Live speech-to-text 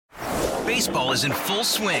Baseball is in full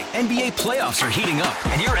swing. NBA playoffs are heating up,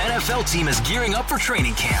 and your NFL team is gearing up for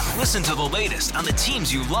training camp. Listen to the latest on the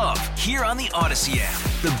teams you love here on the Odyssey app.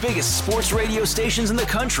 The biggest sports radio stations in the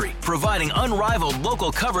country, providing unrivaled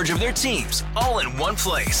local coverage of their teams, all in one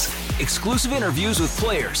place. Exclusive interviews with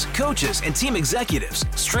players, coaches, and team executives,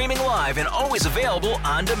 streaming live and always available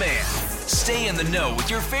on demand. Stay in the know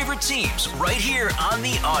with your favorite teams right here on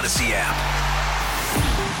the Odyssey app.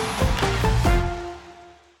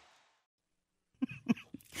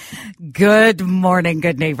 Good morning,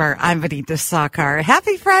 good neighbor. I'm Vanita Sakar.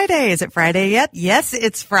 Happy Friday. Is it Friday yet? Yes,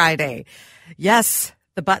 it's Friday. Yes,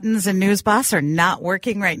 the buttons in News Boss are not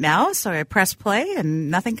working right now, so I press play and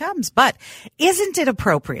nothing comes. But isn't it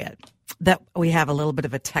appropriate that we have a little bit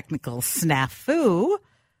of a technical snafu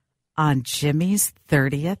on Jimmy's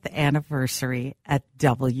 30th anniversary at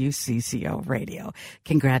WCCO Radio?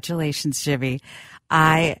 Congratulations, Jimmy.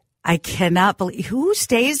 I cannot believe who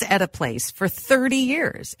stays at a place for 30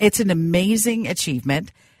 years. It's an amazing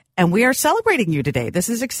achievement, and we are celebrating you today. This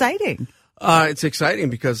is exciting. It's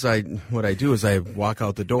exciting because what I do is I walk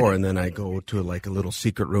out the door and then I go to like a little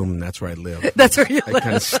secret room, and that's where I live. That's where you I live.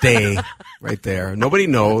 kind of stay right there. Nobody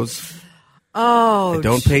knows. Oh, I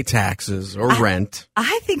don't pay taxes or rent.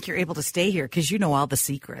 I think you're able to stay here because you know all the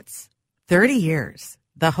secrets. 30 years.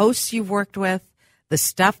 The hosts you've worked with,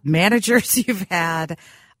 the managers you've had.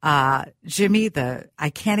 Jimmy, I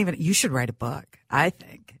can't even, you should write a book. I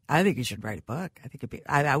think you should write a book. I think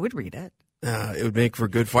I would read it. It would make for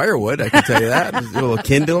good firewood, I can tell you that. A little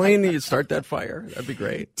kindling, you start that fire. That'd be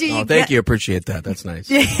great. Thank you. Appreciate that. That's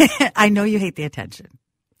nice. I know you hate the attention,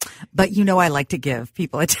 but you know I like to give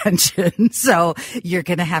people attention. So you're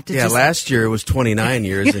going to have to last year it was 29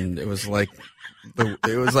 years, and it was like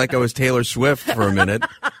I was Taylor Swift for a minute.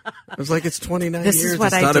 I was like, it's 29 years. It's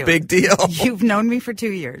not a big deal. You've known me for 2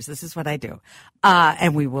 years. This is what I do.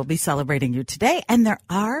 And we will be celebrating you today. And there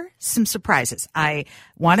are some surprises. I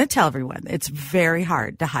want to tell everyone it's very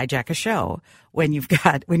hard to hijack a show when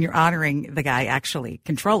you're honoring the guy actually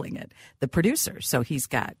controlling it, the producer. So he's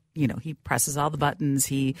got, he presses all the buttons.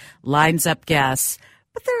 He lines up guests.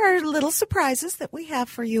 But there are little surprises that we have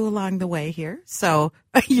for you along the way here. So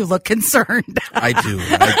you look concerned. I do.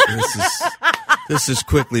 This is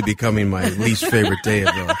quickly becoming my least favorite day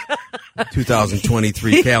of the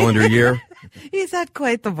 2023 calendar year. He's had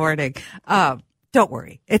quite the morning. Don't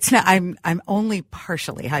worry. It's not, I'm only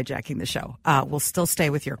partially hijacking the show. We'll still stay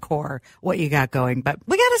with your core, what you got going, but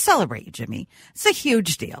we got to celebrate you, Jimmy. It's a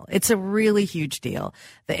huge deal. It's a really huge deal.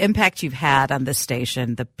 The impact you've had on this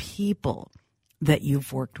station, the people that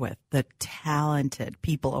you've worked with, the talented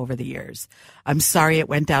people over the years. I'm sorry it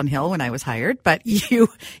went downhill when I was hired, but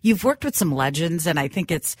you've worked with some legends, and I think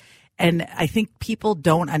people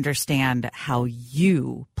don't understand how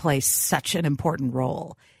you play such an important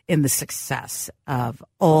role in the success of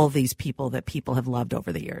all these people that people have loved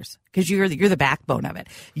over the years. Because you're the backbone of it.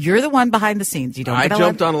 You're the one behind the scenes. I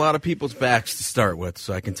jumped on a lot of people's backs to start with,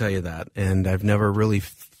 so I can tell you that. And I've never really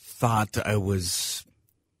thought I was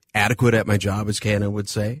adequate at my job, as Cannon would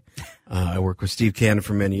say. I worked with Steve Cannon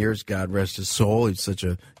for many years. God rest his soul. He's such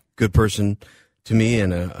a good person to me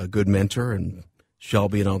and a good mentor, and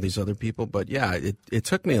Shelby and all these other people. But yeah, it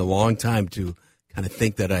took me a long time to kind of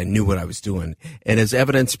think that I knew what I was doing. And as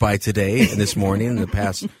evidenced by today and this morning, in the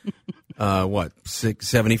past,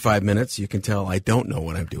 75 minutes, you can tell I don't know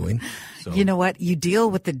what I'm doing. So. You know what? You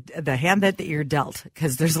deal with the hand that you're dealt,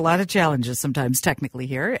 because there's a lot of challenges sometimes technically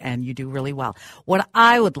here, and you do really well. What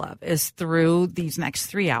I would love is through these next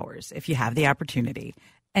 3 hours, if you have the opportunity,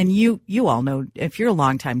 and you all know, if you're a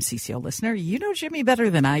longtime CCO listener, you know Jimmy better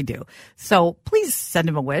than I do. So please send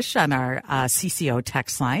him a wish on our CCO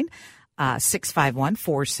text line,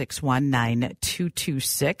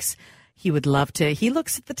 651-461-9226. He would love to. He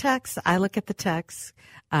looks at the text. I look at the text.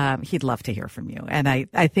 He'd love to hear from you. And I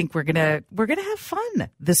think we're gonna have fun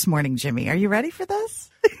this morning, Jimmy. Are you ready for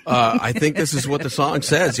this? I think this is what the song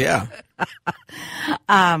says. Yeah.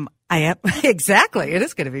 I am. Exactly. It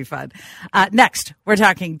is going to be fun. Next, we're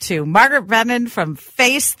talking to Margaret Brennan from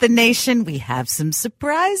Face the Nation. We have some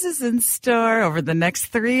surprises in store over the next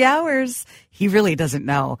 3 hours. He really doesn't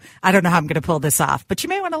know. I don't know how I'm going to pull this off, but you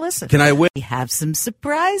may want to listen. Can I win? We have some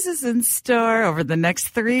surprises in store over the next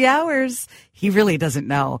 3 hours. He really doesn't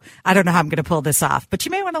know. I don't know how I'm going to pull this off, but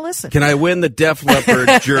you may want to listen. Can I win the Def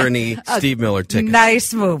Leppard Journey Steve Miller ticket?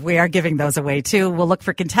 Nice move. We are giving those away, too. We'll look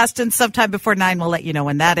for contestants sometime before 9. We'll let you know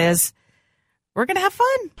when that is. We're going to have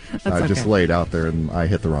fun. I just laid out there and I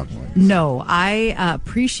hit the wrong one. No, I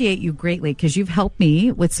appreciate you greatly because you've helped me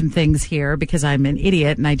with some things here because I'm an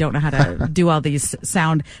idiot and I don't know how to do all these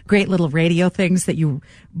great little radio things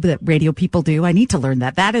that radio people do. I need to learn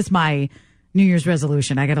that. That is my New Year's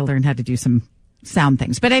resolution. I got to learn how to do some sound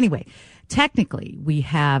things. But anyway, technically we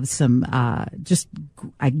have some,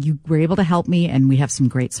 you were able to help me and we have some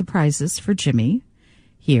great surprises for Jimmy.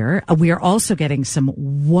 Here, we are also getting some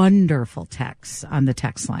wonderful texts on the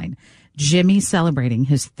text line. Jimmy celebrating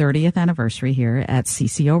his 30th anniversary here at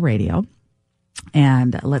CCO Radio.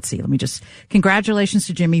 And let's see, congratulations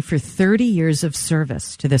to Jimmy for 30 years of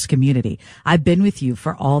service to this community. I've been with you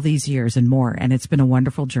for all these years and more, and it's been a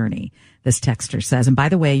wonderful journey, this texter says. And by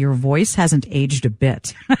the way, your voice hasn't aged a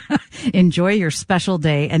bit. Enjoy your special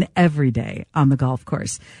day and every day on the golf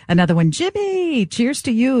course. Another one, Jimmy, cheers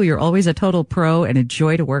to you. You're always a total pro and a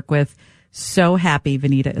joy to work with. So happy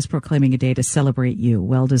Vanita is proclaiming a day to celebrate you.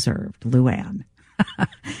 Well deserved, Luann.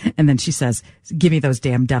 And then she says, give me those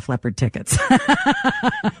damn Def Leppard tickets.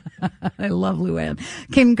 I love Luann.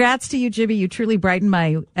 Congrats to you, Jimmy. You truly brighten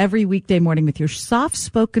my every weekday morning with your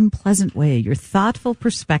soft-spoken, pleasant way, your thoughtful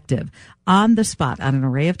perspective on the spot on an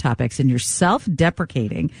array of topics, and your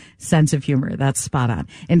self-deprecating sense of humor. That's spot on.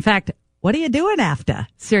 In fact, what are you doing after?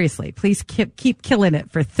 Seriously, please keep killing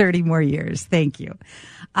it for 30 more years. Thank you.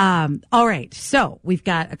 All right. So we've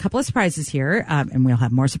got a couple of surprises here, and we'll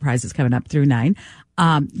have more surprises coming up through 9.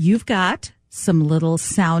 You've got some little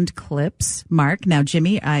sound clips, Mark. Now,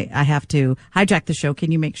 Jimmy, I have to hijack the show.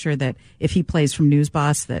 Can you make sure that if he plays from News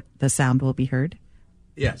Boss that the sound will be heard?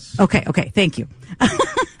 Yes. Okay. Thank you.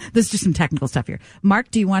 There's just some technical stuff here.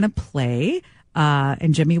 Mark, do you want to play?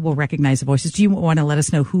 And Jimmy will recognize the voices. Do you want to let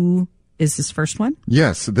us know who is this first one?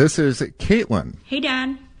 Yes, this is Caitlin. Hey,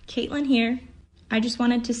 Dad. Caitlin here. I just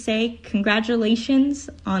wanted to say congratulations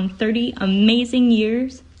on 30 amazing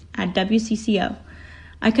years at WCCO.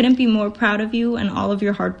 I couldn't be more proud of you and all of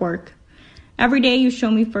your hard work. Every day you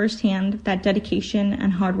show me firsthand that dedication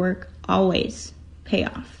and hard work always pay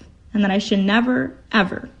off, and that I should never,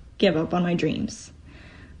 ever give up on my dreams.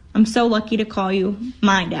 I'm so lucky to call you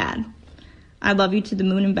my dad. I love you to the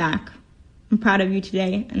moon and back. I'm proud of you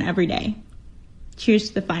today and every day. Cheers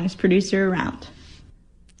to the finest producer around.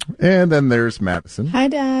 And then there's Madison. Hi,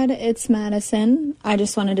 Dad. It's Madison. I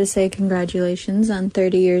just wanted to say congratulations on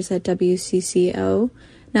 30 years at WCCO.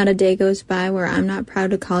 Not a day goes by where I'm not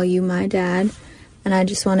proud to call you my dad. And I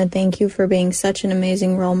just want to thank you for being such an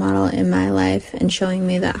amazing role model in my life and showing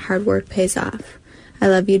me that hard work pays off. I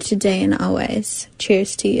love you today and always.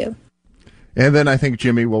 Cheers to you. And then I think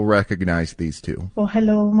Jimmy will recognize these two. Well,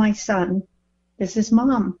 hello, my son. This is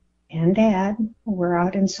Mom and Dad. We're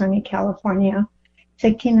out in sunny California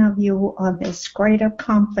thinking of you on this great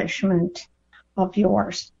accomplishment of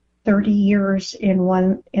yours. 30 years in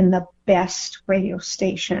the best radio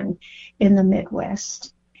station in the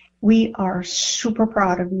Midwest. We are super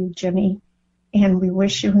proud of you, Jimmy, and we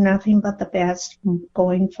wish you nothing but the best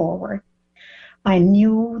going forward. I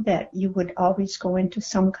knew that you would always go into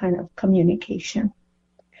some kind of communication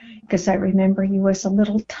because I remember you as a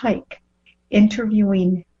little tyke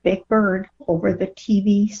interviewing Big Bird over the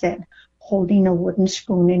TV set, holding a wooden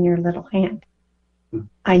spoon in your little hand.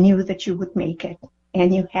 I knew that you would make it,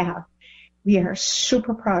 and you have. We are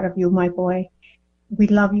super proud of you, my boy. We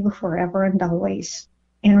love you forever and always.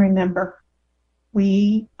 And remember,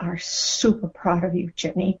 we are super proud of you,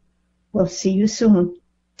 Jimmy. We'll see you soon.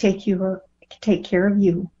 Take care of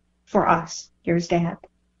you for us. Here's Dad.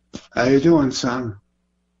 How you doing, son?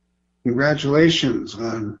 Congratulations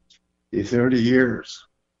on the 30 years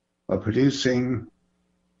of producing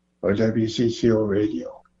for WCCO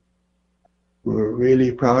Radio. We're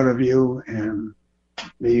really proud of you, and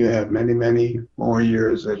may you have many, many more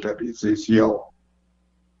years at WCCO.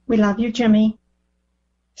 We love you, Jimmy.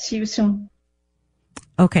 See you soon.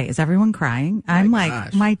 Okay, is everyone crying? I'm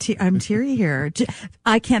I'm teary here.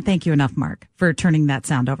 I can't thank you enough, Mark, for turning that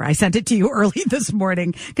sound over. I sent it to you early this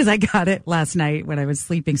morning because I got it last night when I was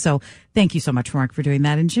sleeping. So thank you so much, Mark, for doing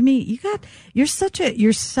that. And Jimmy, you're such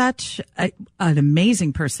an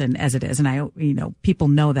amazing person as it is, and people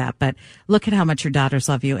know that. But look at how much your daughters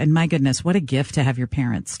love you, and my goodness, what a gift to have your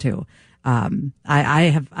parents too. I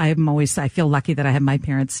feel lucky that I have my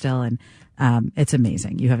parents still, and it's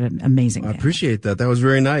amazing. You have an amazing family. I appreciate that. That was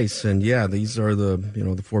very nice. And yeah, these are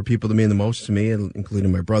the 4 people that mean the most to me,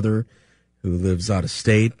 including my brother who lives out of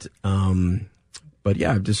state. But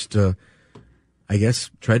yeah, I've just, I guess,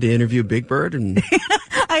 tried to interview Big Bird, and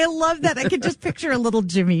I love that. I could just picture a little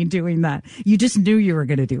Jimmy doing that. You just knew you were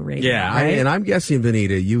going to do radio. Yeah. right? And I'm guessing,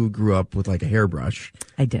 Vanita, you grew up with like a hairbrush.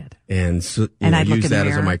 I did. And so, and I use that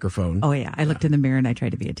as a microphone. Oh, yeah. I looked in the mirror and I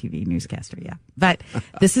tried to be a TV newscaster. Yeah. But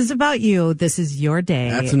this is about you. This is your day.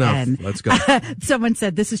 That's enough. And Let's go. Someone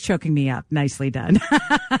said, this is choking me up. Nicely done.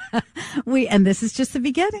 And this is just the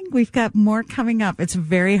beginning. We've got more coming up. It's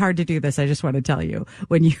very hard to do this. I just want to tell you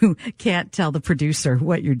when you can't tell the producer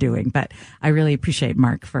what you're doing. But I really appreciate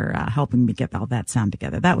Mark for helping me get all that sound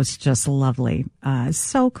together. That was just lovely.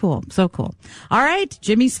 So cool. So cool. All right.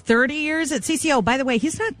 Jimmy's 30 years at CCO. By the way,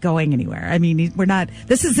 he's not going anywhere. I mean,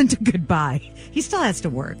 this isn't a goodbye. He still has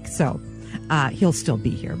to work. So he'll still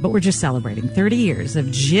be here. But we're just celebrating 30 years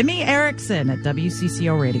of Jimmy Erickson at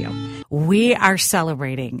WCCO Radio. We are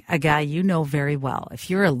celebrating a guy you know very well. If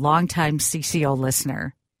you're a longtime CCO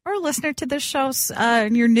listener or a listener to this show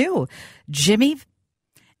and you're new, Jimmy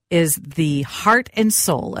is the heart and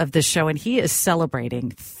soul of the show, and he is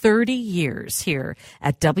celebrating 30 years here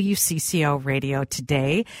at WCCO Radio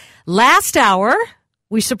today. Last hour,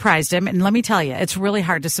 we surprised him, and let me tell you, it's really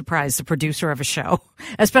hard to surprise the producer of a show,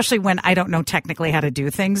 especially when I don't know technically how to do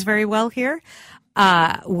things very well here.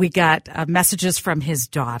 We got messages from his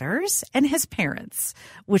daughters and his parents,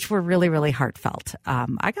 which were really, really heartfelt.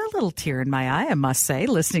 I got a little tear in my eye, I must say,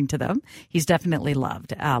 listening to them. He's definitely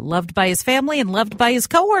loved by his family and loved by his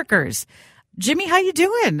coworkers. Jimmy, how you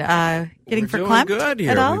doing? Getting verklempt? We're doing good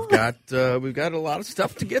here. At all? We've got a lot of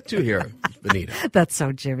stuff to get to here, Benita. That's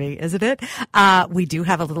so Jimmy, isn't it? We do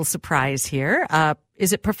have a little surprise here.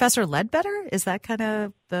 Is it Professor Ledbetter? Is that kind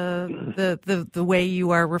of the way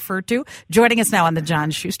you are referred to? Joining us now on the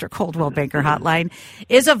John Schuster Coldwell Banker Hotline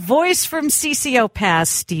is a voice from CCO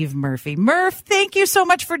past, Steve Murphy. Murph, thank you so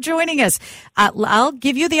much for joining us. I'll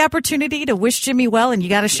give you the opportunity to wish Jimmy well, and you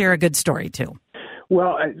got to share a good story too.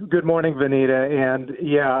 Well, good morning, Vanita. And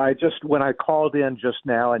yeah, when I called in just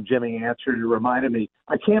now and Jimmy answered, it reminded me,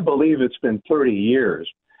 I can't believe it's been 30 years.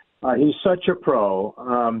 He's such a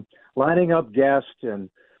pro, lining up guests and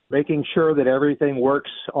making sure that everything works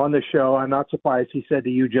on the show. I'm not surprised he said to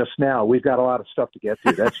you just now, we've got a lot of stuff to get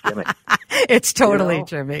to. That's Jimmy. It's totally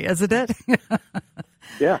Jimmy, isn't it?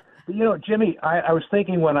 Yeah. Jimmy, I was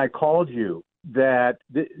thinking when I called you that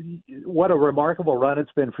what a remarkable run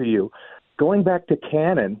it's been for you. Going back to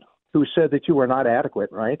Cannon, who said that you were not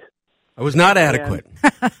adequate, right? I was not adequate.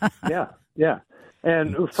 Yeah.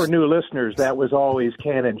 And for new listeners, that was always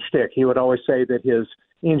Cannon's shtick. He would always say that his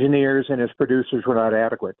engineers and his producers were not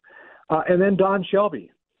adequate. And then Don Shelby,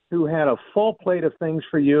 who had a full plate of things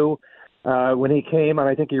for you when he came, and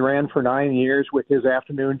I think he ran for 9 years with his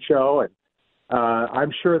afternoon show. And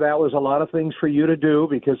I'm sure that was a lot of things for you to do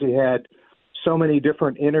because he had so many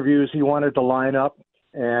different interviews he wanted to line up.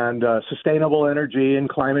 And sustainable energy and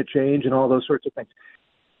climate change and all those sorts of things.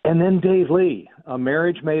 And then Dave Lee, A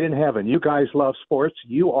Marriage Made in Heaven. You guys love sports.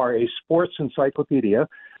 You are a sports encyclopedia,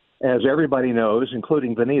 as everybody knows,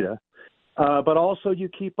 including Vanita. But also you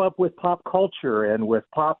keep up with pop culture and with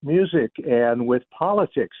pop music and with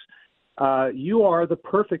politics. You are the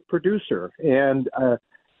perfect producer. And, I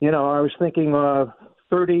was thinking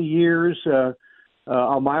 30 years,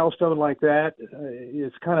 a milestone like that,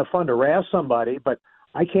 it's kind of fun to razz somebody, but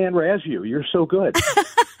I can't razz you. You're so good.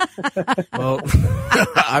 Well,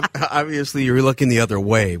 obviously you're looking the other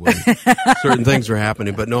way when certain things are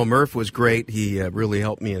happening. But no, Murph was great. He really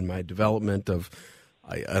helped me in my development of,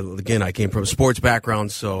 I came from a sports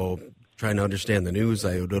background, so trying to understand the news,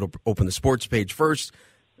 I would open the sports page first.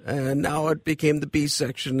 And now it became the B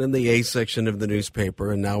section and the A section of the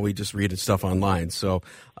newspaper, and now we just read stuff online. So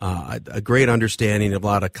a great understanding of a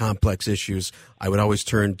lot of complex issues. I would always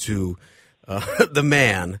turn to the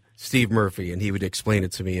man, Steve Murphy, and he would explain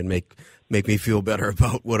it to me and make me feel better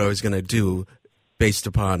about what I was going to do based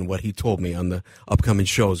upon what he told me on the upcoming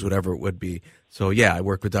shows, whatever it would be. So, yeah, I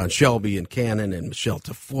worked with Don Shelby and Cannon, and Michelle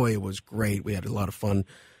Tafoya was great. We had a lot of fun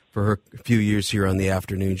for her a few years here on the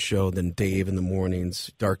afternoon show. Then Dave in the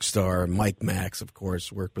mornings, Dark Star, Mike Max, of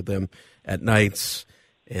course, worked with them at nights.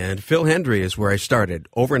 And Phil Hendry is where I started,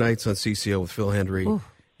 overnights on CCO with Phil Hendry. Ooh.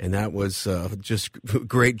 And that was just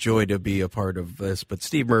great joy to be a part of this. But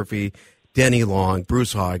Steve Murphy, Denny Long,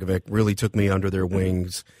 Bruce Hogovic really took me under their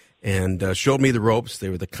wings and showed me the ropes. They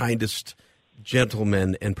were the kindest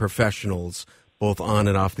gentlemen and professionals, both on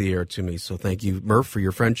and off the air to me. So thank you, Murph, for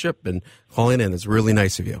your friendship and calling in. It's really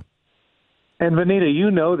nice of you. And Vanita, you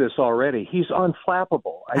know this already. He's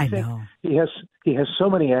unflappable. I think know. He has so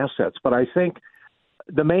many assets, but I think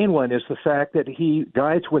the main one is the fact that he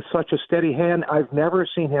guides with such a steady hand. I've never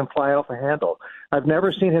seen him fly off a handle. I've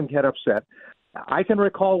never seen him get upset. I can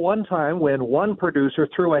recall one time when one producer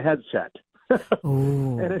threw a headset.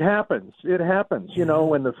 And it happens. It happens. You know,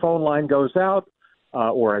 when the phone line goes out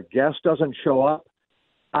or a guest doesn't show up.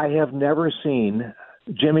 I have never seen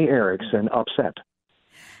Jimmy Erickson upset.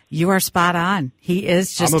 You are spot on. He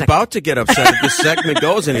is just. I'm about to get upset if this segment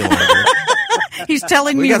goes any longer. He's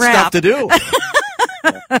telling me we got stuff to do.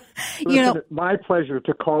 Listen, my pleasure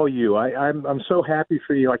to call you. I'm so happy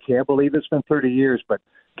for you. I can't believe it's been 30 years, but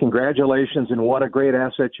congratulations, and what a great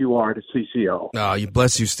asset you are to CCO. Oh, you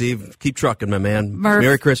bless you, Steve. Keep trucking, my man. Murph,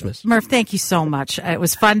 Merry Christmas. Murph, thank you so much. It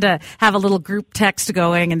was fun to have a little group text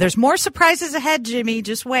going, and there's more surprises ahead, Jimmy.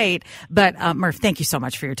 Just wait. But, Murph, thank you so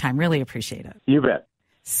much for your time. Really appreciate it. You bet.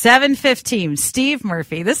 7:15, Steve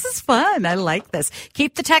Murphy. This is fun. I like this.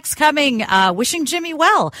 Keep the text coming. Wishing Jimmy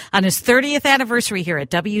well on his 30th anniversary here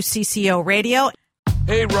at WCCO Radio.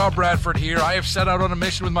 Hey, Rob Bradford here. I have set out on a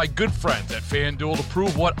mission with my good friends at FanDuel to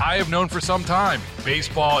prove what I have known for some time.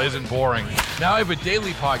 Baseball isn't boring. Now I have a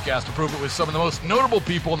daily podcast to prove it with some of the most notable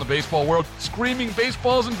people in the baseball world, screaming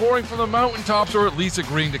baseball isn't boring from the mountaintops, or at least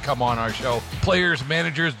agreeing to come on our show. Players,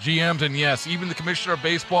 managers, GMs, and yes, even the commissioner of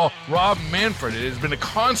baseball, Rob Manfred. It has been a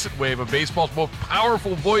constant wave of baseball's most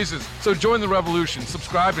powerful voices. So join the revolution.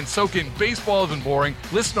 Subscribe and soak in Baseball Isn't Boring.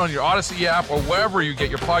 Listen on your Odyssey app or wherever you get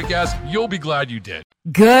your podcasts. You'll be glad you did.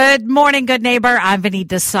 Good morning, good neighbor. I'm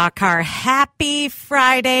Vanita Sakar. Happy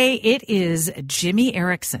Friday. It is Jimmy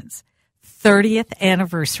Erickson's 30th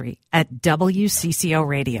anniversary at WCCO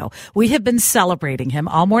Radio. We have been celebrating him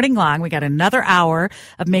all morning long. We got another hour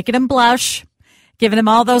of making him blush, giving him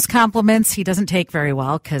all those compliments he doesn't take very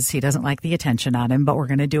well because he doesn't like the attention on him, but we're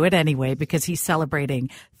going to do it anyway because he's celebrating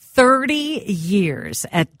 30 years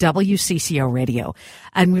at WCCO Radio.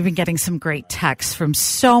 And we've been getting some great texts from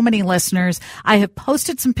so many listeners. I have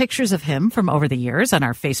posted some pictures of him from over the years on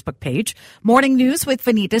our Facebook page, Morning News with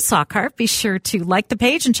Vanita Sakar. Be sure to like the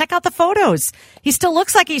page and check out the photos. He still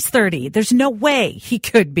looks like he's 30. There's no way he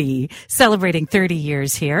could be celebrating 30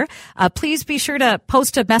 years here. Please be sure to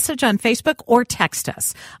post a message on Facebook or text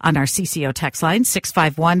us on our CCO text line,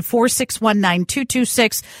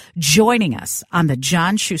 651-461-9226. Joining us on the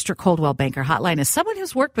John Schuster Coldwell Banker Hotline is someone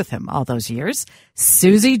who's worked with him all those years,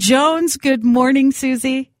 Susie Jones. Good morning,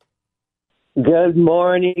 Susie. Good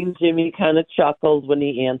morning. Jimmy kind of chuckled when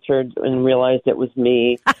he answered and realized it was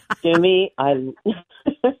me. Jimmy, I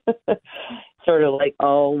sort of like,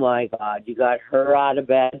 oh my God, you got her out of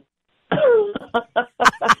bed.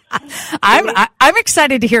 I'm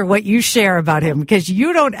excited to hear what you share about him because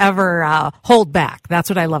you don't ever hold back. That's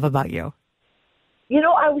what I love about you. You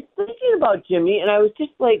know, I was thinking about Jimmy, and I was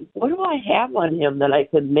just like, what do I have on him that I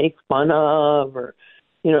could make fun of, or,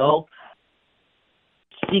 you know,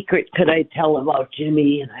 secret could I tell about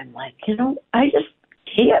Jimmy? And I'm like, you know, I just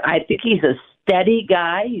can't. I think he's a steady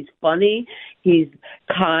guy. He's funny. He's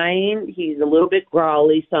kind. He's a little bit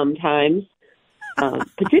growly sometimes,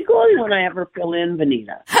 particularly when I ever fill in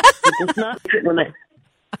Vanita.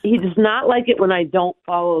 He does not like it when I don't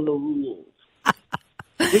follow the rules.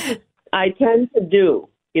 I tend to do.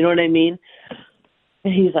 You know what I mean?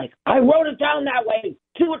 And he's like, I wrote it down that way,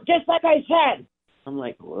 too, just like I said. I'm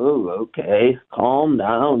like, whoa, okay, calm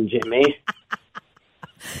down, Jimmy.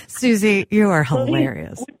 Susie, you are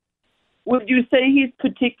hilarious. Would you say he's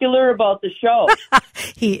particular about the show?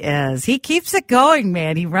 He is. He keeps it going,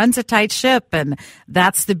 man. He runs a tight ship, and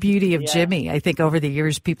that's the beauty of Jimmy. I think over the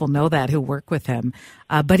years, people know that who work with him.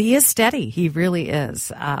 But he is steady. He really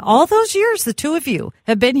is. All those years, the two of you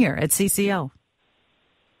have been here at CCO.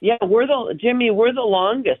 Yeah, we're the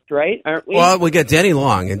longest, right? Aren't we? Well, we got Denny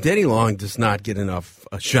Long, and Denny Long does not get enough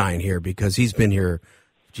shine here because he's been here,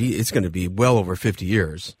 it's going to be well over 50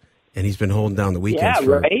 years. And he's been holding down the weekends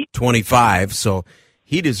for 25, so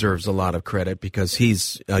he deserves a lot of credit because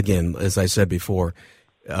he's, again, as I said before,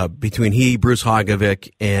 between Bruce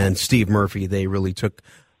Hogovic, and Steve Murphy, they really took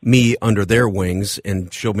me under their wings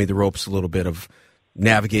and showed me the ropes a little bit of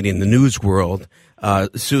navigating the news world.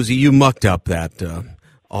 Susie, you mucked up that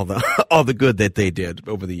all the good that they did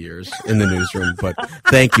over the years in the newsroom, but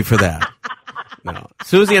thank you for that. No,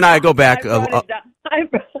 Susie and I go back.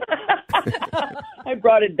 I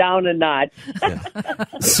brought it down a notch. Yeah.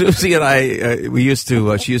 Susie and I,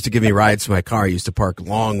 she used to give me rides to my car. I used to park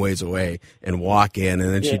long ways away and walk in,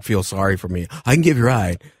 and then she'd feel sorry for me. I can give you a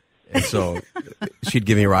ride. And so she'd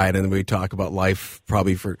give me a ride, and then we'd talk about life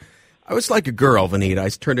probably I was like a girl, Vanita. I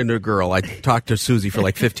turned into a girl. I talked to Susie for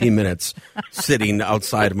like 15 minutes sitting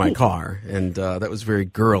outside of my car, and that was very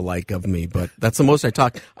girl-like of me, but that's the most I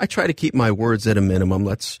talk. I try to keep my words at a minimum.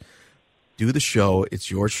 Let's do the show. It's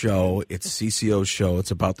your show. It's CCO's show. It's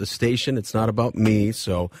about the station. It's not about me.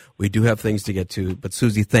 So we do have things to get to. But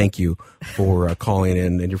Susie, thank you for calling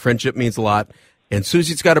in. And your friendship means a lot. And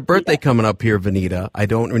Susie's got a birthday coming up here, Vanita. I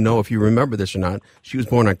don't know if you remember this or not. She was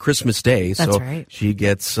born on Christmas Day. That's so right. She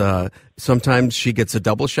gets, sometimes she gets a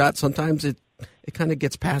double shot. Sometimes it kind of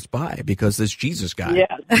gets passed by because this Jesus guy.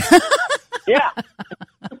 Yeah. Yeah.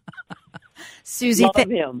 Susie, Love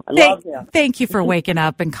him. I love him. Thank you for waking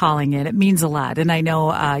up and calling in. It means a lot. And I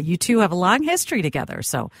know you two have a long history together,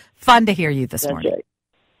 so fun to hear you this morning.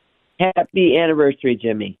 Right. Happy anniversary,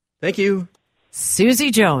 Jimmy. Thank you.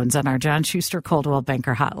 Susie Jones on our John Schuster Coldwell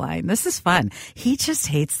Banker Hotline. This is fun. He just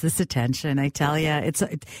hates this attention. I tell you,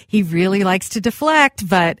 he really likes to deflect,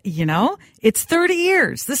 but it's 30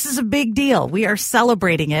 years. This is a big deal. We are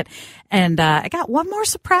celebrating it. And I got one more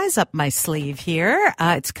surprise up my sleeve here.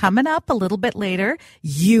 It's coming up a little bit later.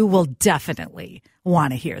 You will definitely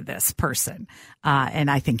want to hear this person.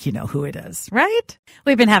 And I think you know who it is, right?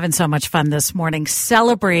 We've been having so much fun this morning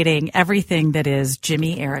celebrating everything that is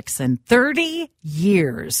Jimmy Erickson. 30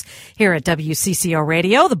 years here at WCCO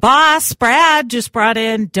Radio. The boss, Brad, just brought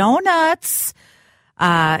in donuts.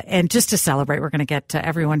 And just to celebrate, we're going to get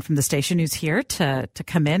everyone from the station who's here to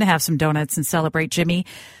come in and have some donuts and celebrate Jimmy.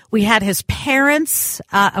 We had his parents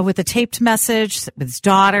with a taped message with his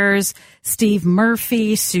daughters. Steve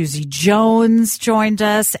Murphy, Susie Jones joined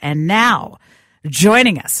us. And now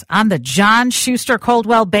joining us on the John Schuster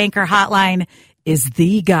Coldwell Banker Hotline is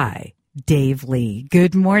the guy, Dave Lee.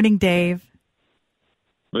 Good morning, Dave.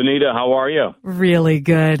 Benita, how are you? Really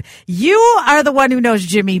good. You are the one who knows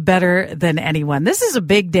Jimmy better than anyone. This is a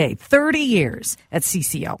big day, 30 years at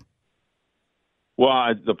CCO.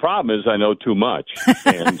 Well, the problem is I know too much,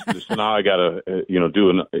 and so now I got to, do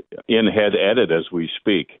an in-head edit as we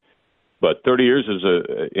speak. But 30 years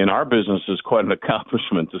in our business is quite an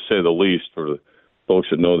accomplishment, to say the least, for the folks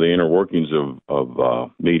that know the inner workings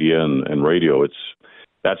of media and radio.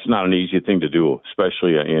 That's not an easy thing to do,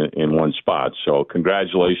 especially in one spot. So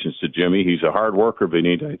congratulations to Jimmy. He's a hard worker,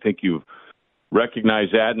 Benita. I think you've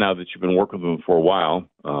recognized that now that you've been working with him for a while.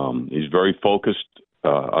 He's very focused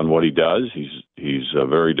on what he does. He's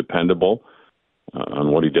very dependable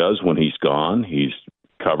on what he does when he's gone. He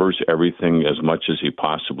covers everything as much as he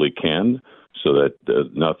possibly can so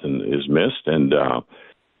that nothing is missed. And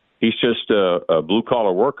he's just a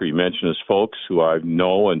blue-collar worker. You mentioned his folks who I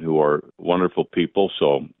know and who are wonderful people.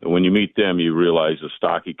 So when you meet them, you realize the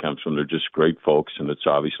stock he comes from. They're just great folks, and it's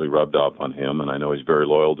obviously rubbed off on him. And I know he's very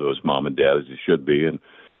loyal to his mom and dad, as he should be. And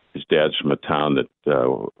his dad's from a town that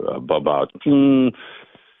about 20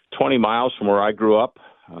 miles from where I grew up.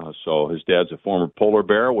 So his dad's a former polar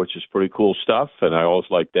bear, which is pretty cool stuff, and I always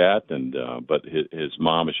like that. And but his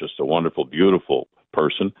mom is just a wonderful, beautiful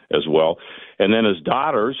person as well. And then his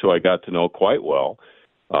daughters, who I got to know quite well,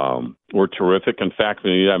 were terrific. In fact, I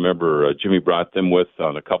remember Jimmy brought them with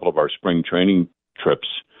on a couple of our spring training trips,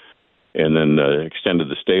 and then extended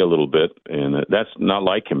the stay a little bit. And that's not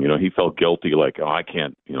like him. He felt guilty, like, oh, I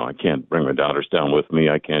can't bring my daughters down with me.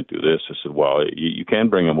 I can't do this. I said, well, you can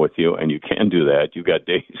bring them with you, and you can do that. You got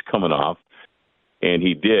days coming off, and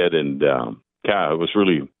he did. And it was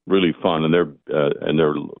really, really fun. And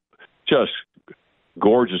they're just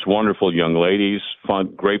gorgeous, wonderful young ladies,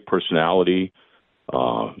 fun, great personality.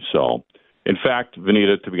 So, in fact,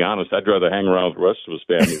 Vanita, to be honest, I'd rather hang around with the rest of his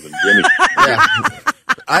family than Jimmy. Yeah,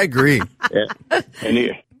 I agree.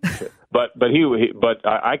 But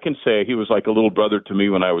I can say he was like a little brother to me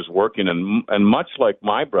when I was working, and much like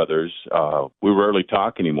my brothers, we rarely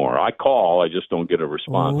talk anymore. I call, I just don't get a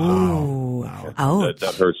response. Ooh, ouch.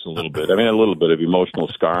 That hurts a little bit. I mean, a little bit of emotional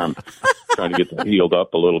scar. I'm trying to get that healed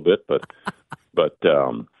up a little bit, but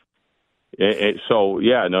so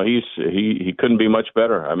yeah, no, he couldn't be much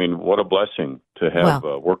better. I mean, what a blessing to have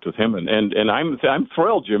worked with him, and I'm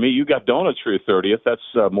thrilled, Jimmy. You got donuts for your 30th. That's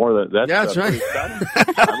more than that. Yeah, that's right.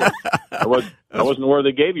 I wasn't aware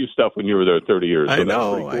they gave you stuff when you were there 30 years. So I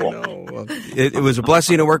know. Well, it was a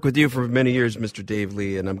blessing to work with you for many years, Mr. Dave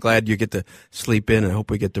Lee, and I'm glad you get to sleep in, and hope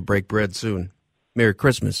we get to break bread soon. Merry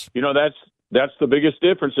Christmas. That's the biggest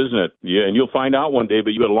difference, isn't it? Yeah, and you'll find out one day.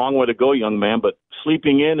 But you got a long way to go, young man. But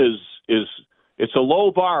sleeping in is it's a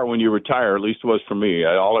low bar when you retire. At least it was for me.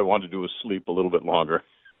 All I wanted to do was sleep a little bit longer.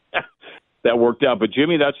 That worked out. But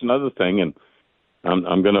Jimmy, that's another thing, and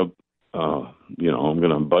I'm gonna I'm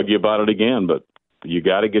gonna bug you about it again. But you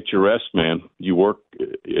got to get your rest, man. You work.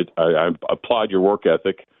 I applaud your work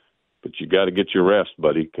ethic, but you got to get your rest,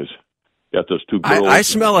 buddy, because got those two girls. I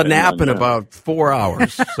smell a nap in about 4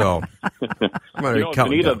 hours, so I'm going to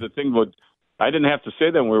count down. The thing was, I didn't have to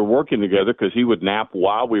say that when we were working together because he would nap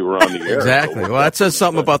while we were on the air. Exactly. Well, that says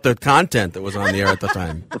something about the content that was on the air at the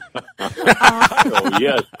time. Oh,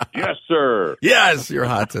 yes, sir. Yes, you're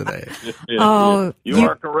hot today. Oh, you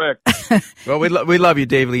are correct. Well, we love you,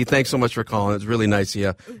 Dave Lee. Thanks so much for calling. It's really nice of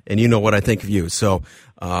you, and you know what I think of you. So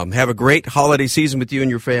have a great holiday season with you and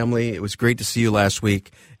your family. It was great to see you last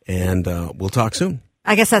week, and we'll talk soon.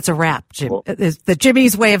 I guess that's a wrap, Jim. Is the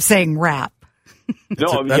Jimmy's way of saying wrap.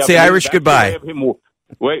 No, that's the Irish goodbye.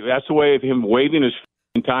 That's the way of him waving his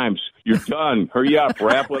times. You're done. Hurry up.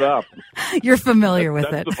 Wrap it up. You're familiar with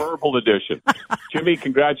that's it. The verbal edition. Jimmy,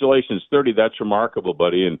 congratulations. 30. That's remarkable,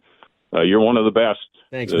 buddy. And you're one of the best.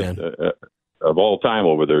 Thanks, man. Of all time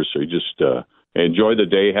over there. So you just enjoy the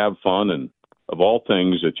day, have fun, and of all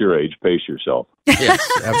things at your age, pace yourself.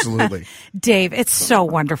 Yes, absolutely. Dave, it's so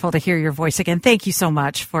wonderful to hear your voice again. Thank you so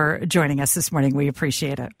much for joining us this morning. We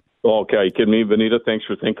appreciate it. Okay, you kidding me, Benita? Thanks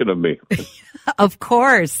for thinking of me. Of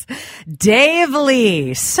course. Dave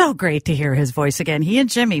Lee. So great to hear his voice again. He and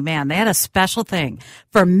Jimmy, man, they had a special thing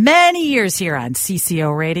for many years here on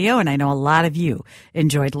CCO Radio, and I know a lot of you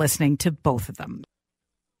enjoyed listening to both of them.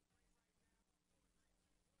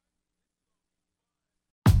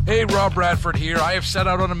 Hey, Rob Bradford here. I have set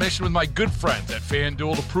out on a mission with my good friends at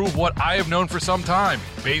FanDuel to prove what I have known for some time.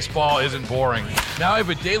 Baseball isn't boring. Now I have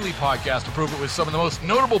a daily podcast to prove it with some of the most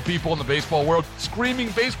notable people in the baseball world, screaming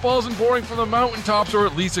baseball isn't boring from the mountaintops, or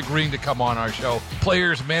at least agreeing to come on our show.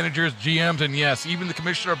 Players, managers, GMs, and yes, even the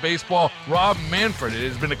commissioner of baseball, Rob Manfred. It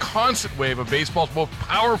has been a constant wave of baseball's most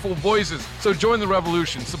powerful voices. So join the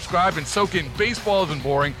revolution. Subscribe and soak in Baseball Isn't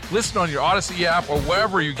Boring. Listen on your Odyssey app or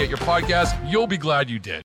wherever you get your podcasts. You'll be glad you did.